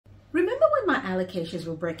Remember when my alocasias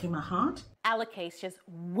were breaking my heart? Alocasias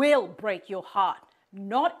will break your heart.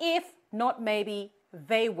 Not if, not maybe,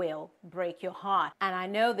 they will break your heart. And I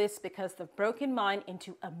know this because they've broken mine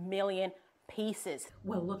into a million pieces.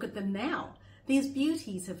 Well, look at them now. These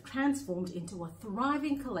beauties have transformed into a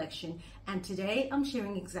thriving collection, and today I'm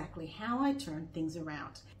sharing exactly how I turned things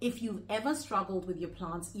around. If you've ever struggled with your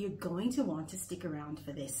plants, you're going to want to stick around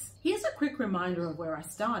for this. Here's a quick reminder of where I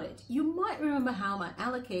started. You might remember how my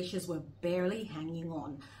alocasias were barely hanging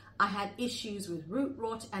on. I had issues with root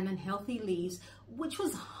rot and unhealthy leaves, which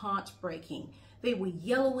was heartbreaking. They were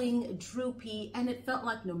yellowing, droopy, and it felt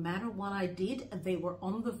like no matter what I did, they were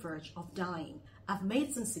on the verge of dying. I've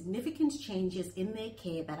made some significant changes in their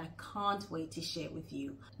care that I can't wait to share with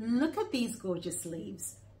you. Look at these gorgeous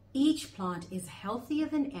leaves. Each plant is healthier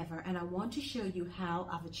than ever, and I want to show you how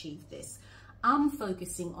I've achieved this. I'm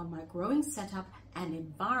focusing on my growing setup and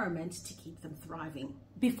environment to keep them thriving.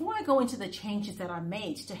 Before I go into the changes that I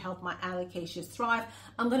made to help my alocasias thrive,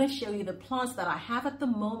 I'm going to show you the plants that I have at the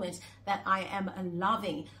moment that I am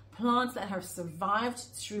loving. Plants that have survived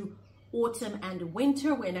through autumn and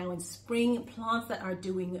winter. We're now in spring. Plants that are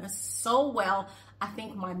doing so well. I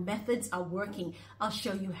think my methods are working. I'll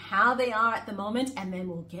show you how they are at the moment, and then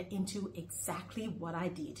we'll get into exactly what I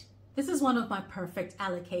did. This is one of my perfect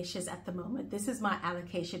alocasias at the moment. This is my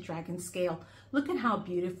Alocasia Dragon scale. Look at how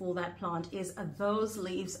beautiful that plant is. Those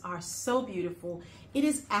leaves are so beautiful. It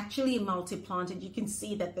is actually multi-planted. You can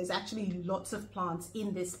see that there's actually lots of plants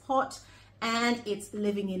in this pot, and it's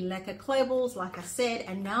living in Leca Clay balls, like I said.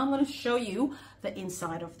 And now I'm going to show you the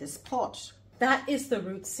inside of this pot. That is the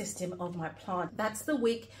root system of my plant. That's the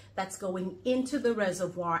wick that's going into the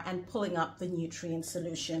reservoir and pulling up the nutrient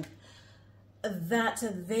solution. That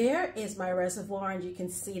there is my reservoir, and you can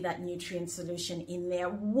see that nutrient solution in there.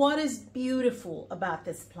 What is beautiful about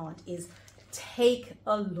this plant is take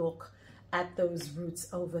a look at those roots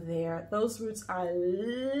over there. Those roots are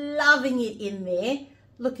loving it in there.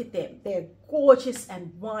 Look at them. They're gorgeous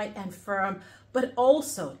and white and firm, but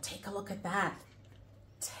also take a look at that.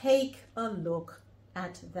 Take a look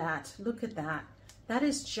at that. Look at that. That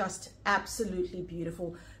is just absolutely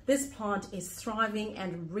beautiful. This plant is thriving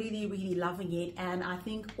and really, really loving it. And I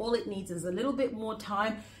think all it needs is a little bit more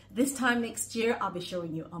time. This time next year, I'll be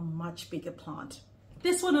showing you a much bigger plant.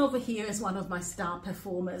 This one over here is one of my star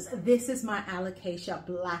performers. This is my Alocasia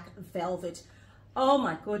Black Velvet. Oh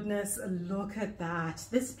my goodness, look at that.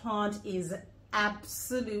 This plant is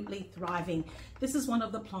absolutely thriving. This is one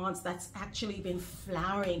of the plants that's actually been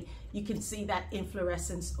flowering. You can see that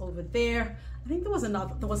inflorescence over there. I think there was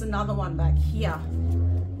another one back here.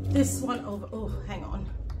 This one over, oh, hang on.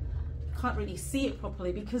 Can't really see it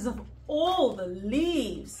properly because of all the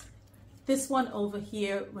leaves. This one over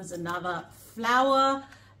here was another flower,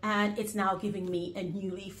 and it's now giving me a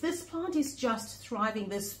new leaf. This plant is just thriving.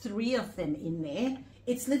 There's 3 of them in there.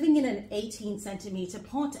 It's living in an 18 centimeter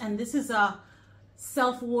pot, and this is a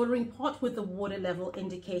self-watering pot with the water level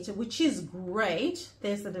indicator, which is great.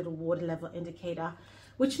 There's the little water level indicator,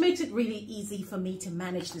 which makes it really easy for me to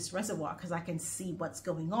manage this reservoir because I can see what's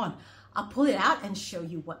going on. I'll pull it out and show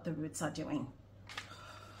you what the roots are doing.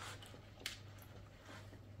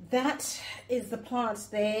 That is the plants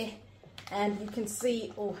there, and you can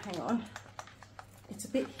see, oh, hang on, it's a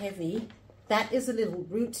bit heavy. That is a little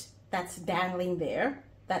root that's dangling there.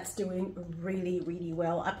 That's doing really, really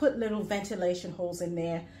well. I put little ventilation holes in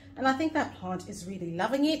there, and I think that plant is really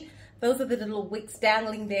loving it. Those are the little wicks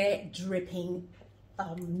dangling there, dripping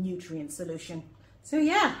nutrient solution. So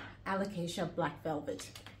yeah, Alocasia Black Velvet.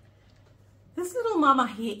 This little mama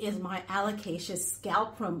here is my Alocasia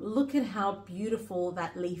Scalprum. Look at how beautiful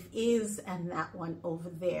that leaf is, and that one over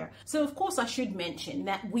there. So of course I should mention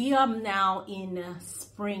that we are now in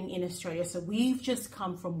spring in Australia. So we've just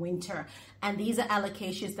come from winter, and these are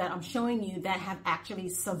alocasias that I'm showing you that have actually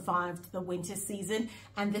survived the winter season.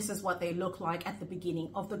 And this is what they look like at the beginning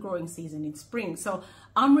of the growing season in spring. So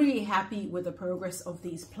I'm really happy with the progress of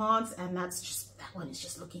these plants, and that one is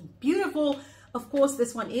just looking beautiful. Of course,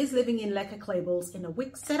 this one is living in Leca Clay balls in a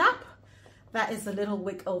wick setup. That is the little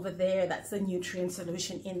wick over there. That's the nutrient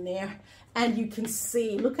solution in there. And you can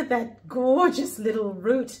see, look at that gorgeous little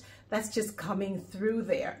root that's just coming through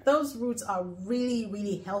there. Those roots are really,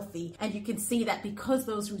 really healthy. And you can see that because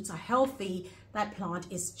those roots are healthy, that plant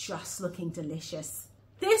is just looking delicious.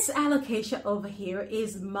 This Alocasia over here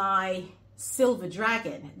is my Silver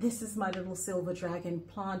Dragon. This is my little Silver Dragon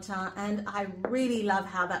planter, and I really love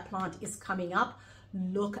how that plant is coming up.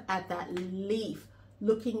 Look at that leaf,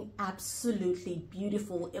 looking absolutely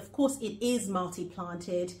beautiful. Of course, it is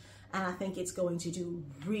multi-planted, and I think it's going to do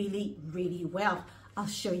really, really well. I'll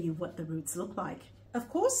show you what the roots look like. of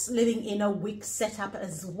course, living in a wick setup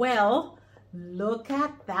as well. Look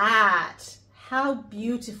at that. How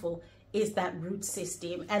beautiful is that root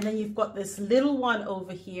system? And then you've got this little one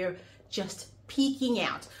over here just peeking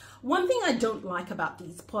out. One thing I don't like about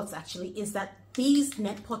these pots actually is that these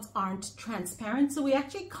net pots aren't transparent, so we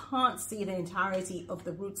actually can't see the entirety of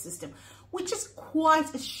the root system, which is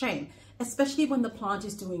quite a shame, especially when the plant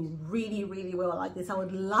is doing really, really well like this. I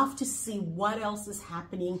would love to see what else is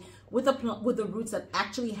happening with the roots that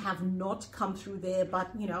actually have not come through there.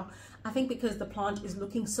 But you know, I think because the plant is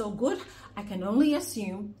looking so good, I can only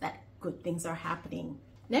assume that good things are happening.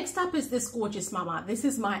 Next up is this gorgeous mama. This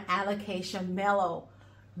is my Alocasia Melo.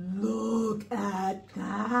 Look at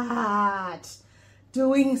that.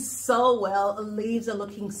 Doing so well. The leaves are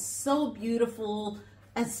looking so beautiful,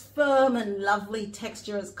 as firm and lovely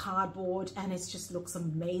texture as cardboard, and it just looks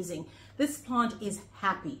amazing. This plant is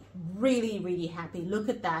happy, really, really happy. Look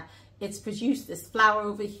at that. It's produced this flower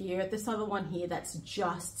over here, this other one here that's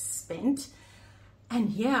just spent. And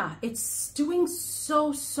yeah, it's doing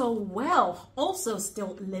so well. Also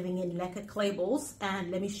still living in Leca Clay balls.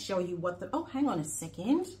 And let me show you what oh, hang on a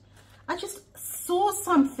second. I just saw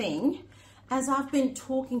something as I've been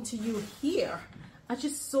talking to you here. I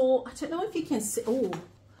just saw, I don't know if you can see, oh,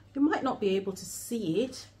 you might not be able to see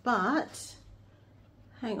it, but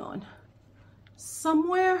hang on.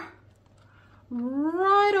 Somewhere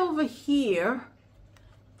right over here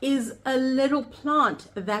is a little plant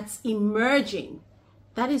that's emerging.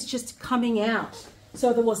 That is just coming out.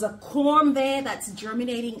 So there was a corm there that's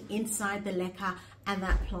germinating inside the leca, and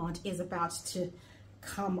that plant is about to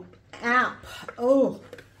come out. Oh,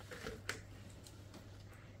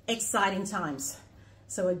 exciting times.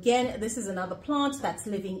 So again, this is another plant that's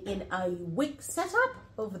living in a wick setup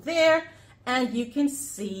over there, and you can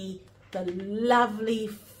see the lovely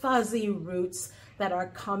fuzzy roots that are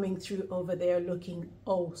coming through over there, looking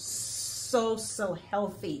oh so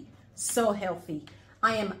healthy, so healthy.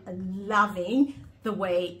 I am loving the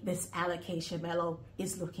way this Alocasia Melo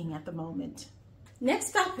is looking at the moment.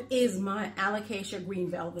 Next up is my Alocasia Green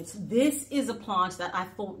Velvet. This is a plant that I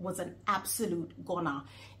thought was an absolute goner.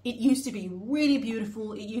 It used to be really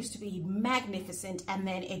beautiful. It used to be magnificent, and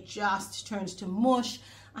then it just turned to mush.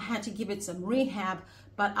 I had to give it some rehab,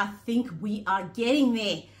 but I think we are getting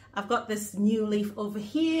there. I've got this new leaf over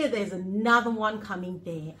here. There's another one coming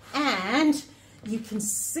there, and you can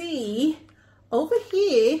see over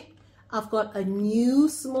here, I've got a new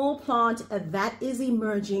small plant that is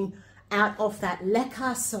emerging out of that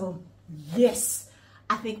leca. So yes,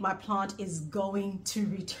 I think my plant is going to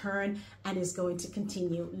return and is going to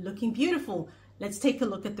continue looking beautiful. Let's take a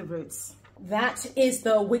look at the roots. That is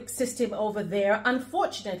the wick system over there.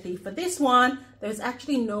 Unfortunately for this one, there's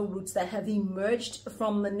actually no roots that have emerged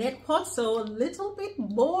from the net pot, so a little bit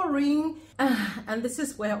boring. And this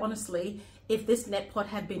is where, honestly, if this net pot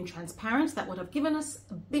had been transparent, that would have given us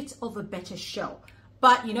a bit of a better show.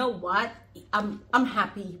 But you know what? I'm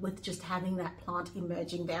happy with just having that plant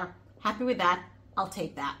emerging there. Happy with that. I'll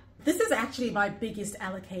take that. This is actually my biggest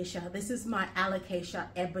alocasia. This is my Alocasia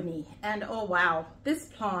Ebony. And oh wow, this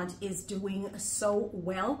plant is doing so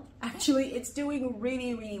well. Actually, it's doing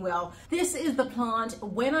really, really well. This is the plant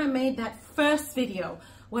when I made that first video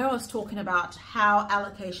where I was talking about how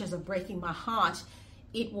alocasias are breaking my heart.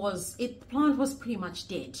 The plant was pretty much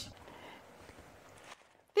dead.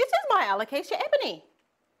 This is my Alocasia Ebony.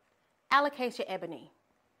 Alocasia Ebony.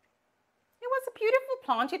 It was a beautiful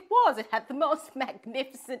plant. It was. It had the most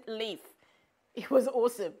magnificent leaf. It was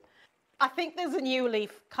awesome. I think there's a new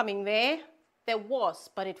leaf coming there. There was,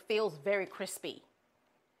 but it feels very crispy.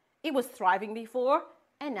 It was thriving before,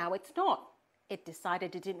 and now it's not. It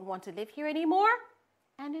decided it didn't want to live here anymore,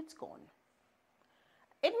 and it's gone.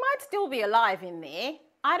 It might still be alive in there.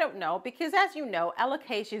 I don't know, because as you know,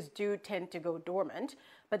 alocasias do tend to go dormant,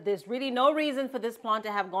 but there's really no reason for this plant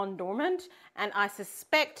to have gone dormant, and I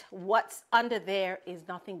suspect what's under there is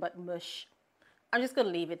nothing but mush. I'm just going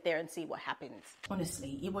to leave it there and see what happens.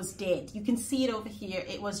 Honestly, it was dead. You can see it over here.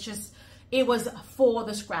 It was for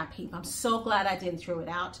the scrap heap. I'm so glad I didn't throw it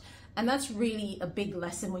out. And that's really a big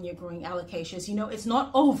lesson when you're growing alocasias. You know, it's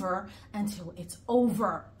not over until it's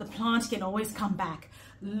over. The plant can always come back.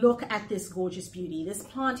 Look at this gorgeous beauty. This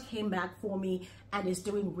plant came back for me and is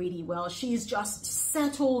doing really well. She's just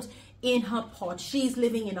settled in her pot. She's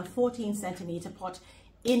living in a 14 centimeter pot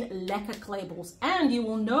in Leca Clay balls. And you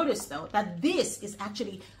will notice though that this is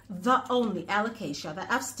actually the only alocasia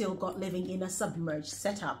that I've still got living in a submerged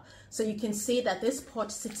setup. So you can see that this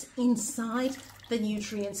pot sits inside the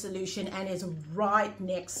nutrient solution and is right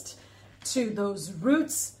next to those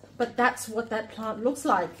roots. But that's what that plant looks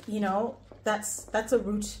like. You know, that's a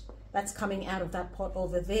root that's coming out of that pot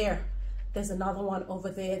over there. There's another one over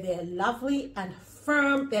there. They're lovely and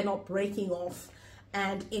firm. They're not breaking off.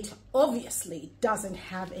 And it obviously doesn't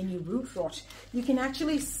have any root rot. You can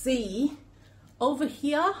actually see over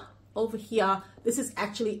here, this is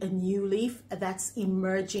actually a new leaf that's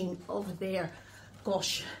emerging over there.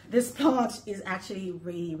 Gosh, this plant is actually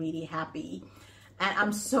really, really happy. And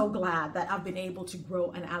I'm so glad that I've been able to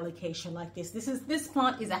grow an alocasia like this. This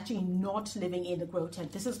plant is actually not living in a grow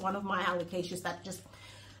tent. This is one of my alocasias that just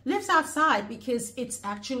lives outside because it's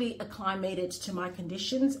actually acclimated to my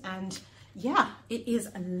conditions. And yeah, it is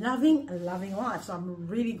loving life. So I'm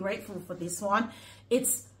really grateful for this one.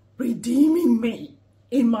 It's redeeming me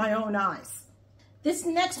in my own eyes. This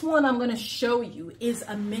next one I'm going to show you is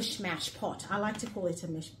a mishmash pot. I like to call it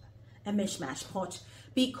a mishmash pot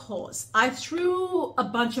because I threw a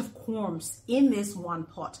bunch of corms in this one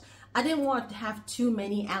pot. I didn't want to have too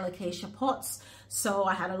many alocasia pots, so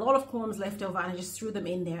I had a lot of corms left over and I just threw them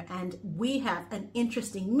in there, and we have an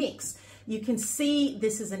interesting mix. You can see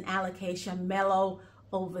this is an Alocasia Melo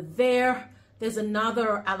over there. There's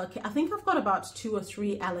another I think I've got about 2 or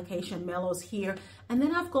 3 Alocasia Melos here, and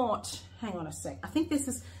then I've got, hang on a sec, I think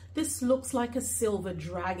this looks like a silver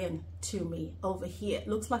dragon to me over here. It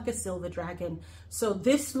looks like a silver dragon. So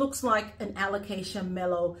this looks like an Alocasia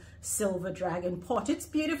Melo silver dragon pot. It's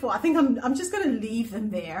beautiful. I think I'm just going to leave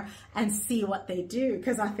them there and see what they do,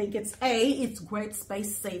 because I think it's great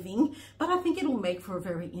space saving, but I think it'll make for a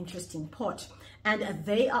very interesting pot. And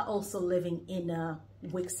they are also living in a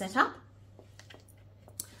Wick setup.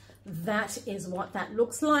 That is what that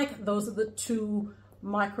looks like. Those are the 2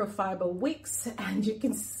 microfiber wicks, and you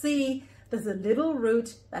can see there's a little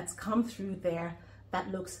root that's come through there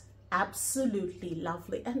that looks absolutely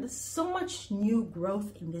lovely, and there's so much new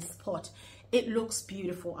growth in this pot. It looks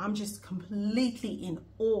beautiful. I'm just completely in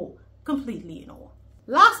awe.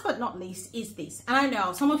 Last but not least is this, and I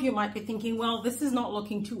know some of you might be thinking, well, this is not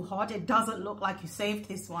looking too hot. It doesn't look like you saved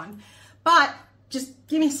this one, but just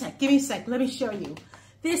give me a sec, let me show you.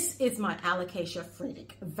 This is my Alocasia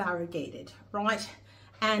variegated, right?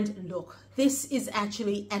 And look, this is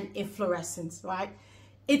actually an efflorescence, right?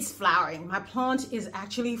 It's flowering. My plant is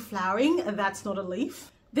actually flowering. That's not a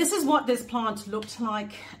leaf. This is what this plant looked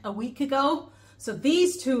like a week ago. So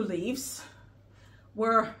these 2 leaves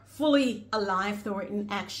were fully alive. They were in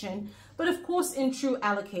action. But of course, in true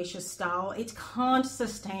Alocasia style, it can't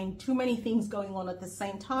sustain too many things going on at the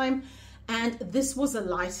same time. And this was a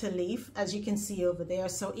lighter leaf, as you can see over there.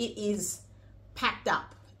 So it is packed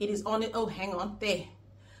up. It is on it. Oh, hang on there.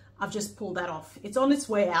 I've just pulled that off. It's on its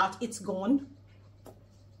way out. It's gone.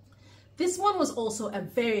 This one was also a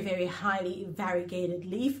very, very highly variegated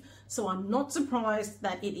leaf. So I'm not surprised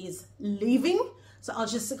that it is leaving. So I'll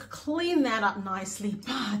just clean that up nicely.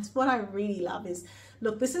 But what I really love is,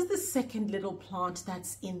 look, this is the second little plant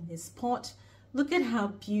that's in this pot. Look at how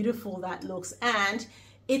beautiful that looks. And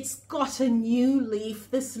it's got a new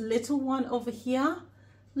leaf, this little one over here.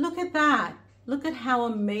 Look at that. Look at how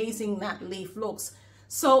amazing that leaf looks.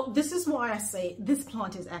 So this is why I say this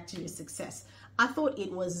plant is actually a success. I thought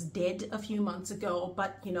it was dead a few months ago,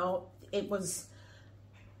 but you know, it was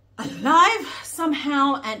alive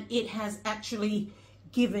somehow, and it has actually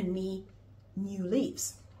given me new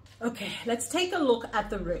leaves. Okay, let's take a look at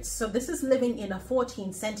the roots. So this is living in a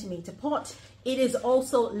 14 centimeter pot. It is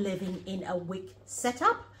also living in a wick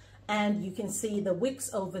setup, and you can see the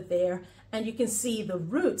wicks over there, and you can see the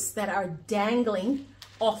roots that are dangling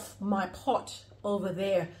off my pot over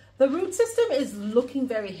there. The root system is looking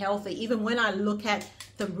very healthy. Even when I look at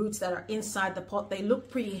the roots that are inside the pot, they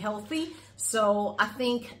look pretty healthy. So I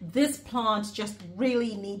think this plant just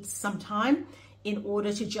really needs some time in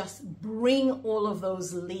order to just bring all of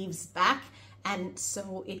those leaves back, and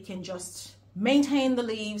so it can just maintain the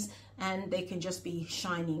leaves and they can just be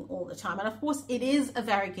shining all the time. And of course, it is a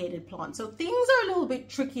variegated plant, so things are a little bit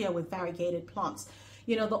trickier with variegated plants.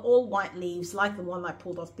 You know, the all white leaves, like the one I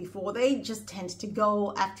pulled off before, they just tend to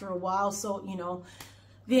go after a while. So, you know,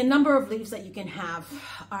 the number of leaves that you can have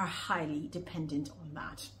are highly dependent on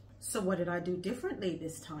that. So what did I do differently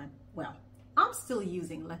this time? Well, I'm still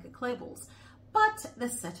using Leca Clay balls, but the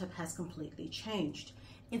setup has completely changed.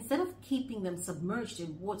 Instead of keeping them submerged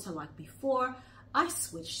in water like before, I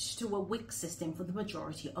switched to a wick system for the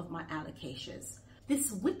majority of my alocasias.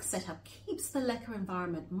 This wick setup keeps the Leca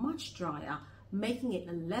environment much drier, making it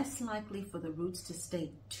less likely for the roots to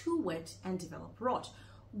stay too wet and develop rot,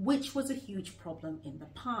 which was a huge problem in the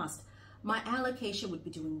past. My alocasia would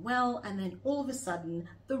be doing well, and then all of a sudden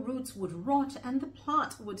the roots would rot and the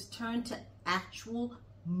plant would turn to actual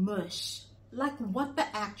mush. Like, what the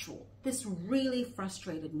actual? This really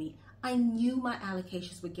frustrated me. I knew my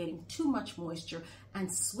alocasias were getting too much moisture, and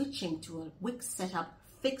switching to a Wick setup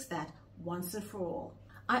fixed that once and for all.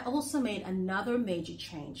 I also made another major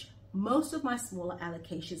change. Most of my smaller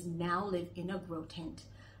alocasias now live in a grow tent.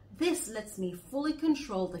 This lets me fully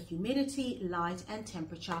control the humidity, light, and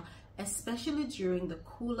temperature, especially during the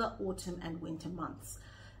cooler autumn and winter months.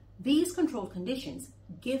 These controlled conditions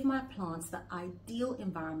give my plants the ideal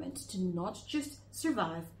environment to not just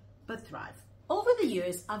survive, but thrive. Over the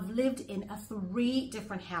years, I've lived in 3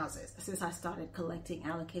 different houses since I started collecting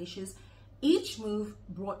alocasias. Each move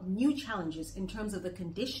brought new challenges in terms of the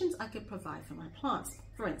conditions I could provide for my plants.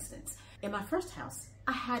 For instance, in my first house,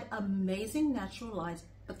 I had amazing natural light,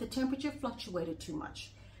 but the temperature fluctuated too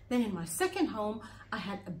much. Then in my second home, I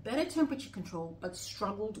had a better temperature control, but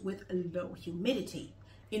struggled with low humidity.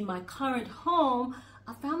 In my current home,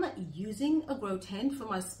 I found that using a grow tent for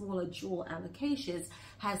my smaller jewel alocasias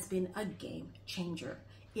has been a game changer.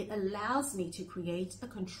 It allows me to create a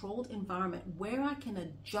controlled environment where I can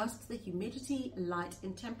adjust the humidity, light,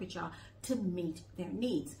 and temperature to meet their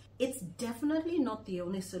needs. It's definitely not the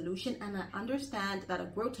only solution, and I understand that a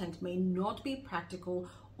grow tent may not be practical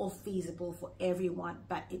or feasible for everyone,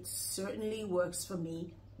 but it certainly works for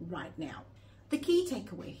me right now. The key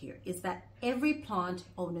takeaway here is that every plant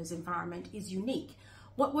owner's environment is unique.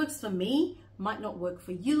 What works for me might not work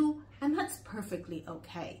for you, and that's perfectly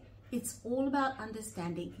okay. It's all about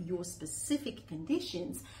understanding your specific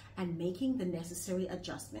conditions and making the necessary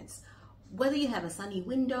adjustments. Whether you have a sunny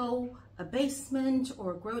window, a basement,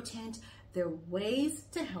 or a grow tent, there are ways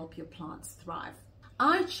to help your plants thrive.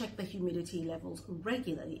 I check the humidity levels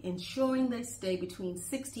regularly, ensuring they stay between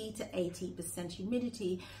 60 to 80%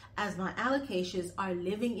 humidity. As my alocasias are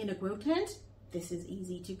living in a grow tent, this is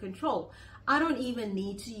easy to control. I don't even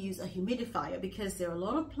need to use a humidifier because there are a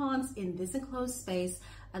lot of plants in this enclosed space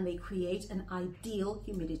and they create an ideal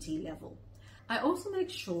humidity level. I also make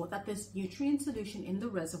sure that there's nutrient solution in the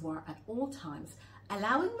reservoir at all times,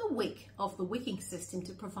 allowing the wick of the wicking system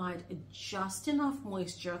to provide just enough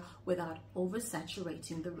moisture without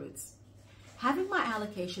oversaturating the roots. Having my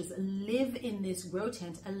alocasias live in this grow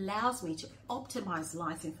tent allows me to optimize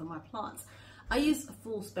lighting for my plants. I use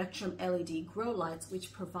full spectrum LED grow lights,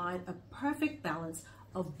 which provide a perfect balance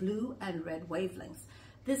of blue and red wavelengths.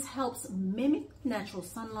 This helps mimic natural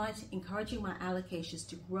sunlight, encouraging my alocasias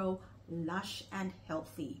to grow lush and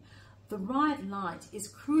healthy. The right light is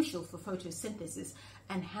crucial for photosynthesis,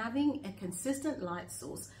 and having a consistent light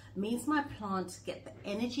source means my plants get the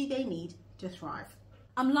energy they need to thrive.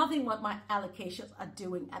 I'm loving what my alocasias are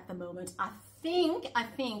doing at the moment. I think,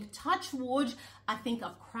 touch wood, I think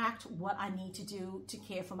I've cracked what I need to do to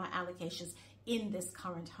care for my alocasias in this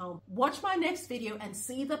current home. Watch my next video and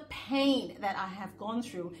see the pain that I have gone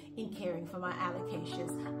through in caring for my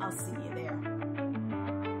alocasias. I'll see you there.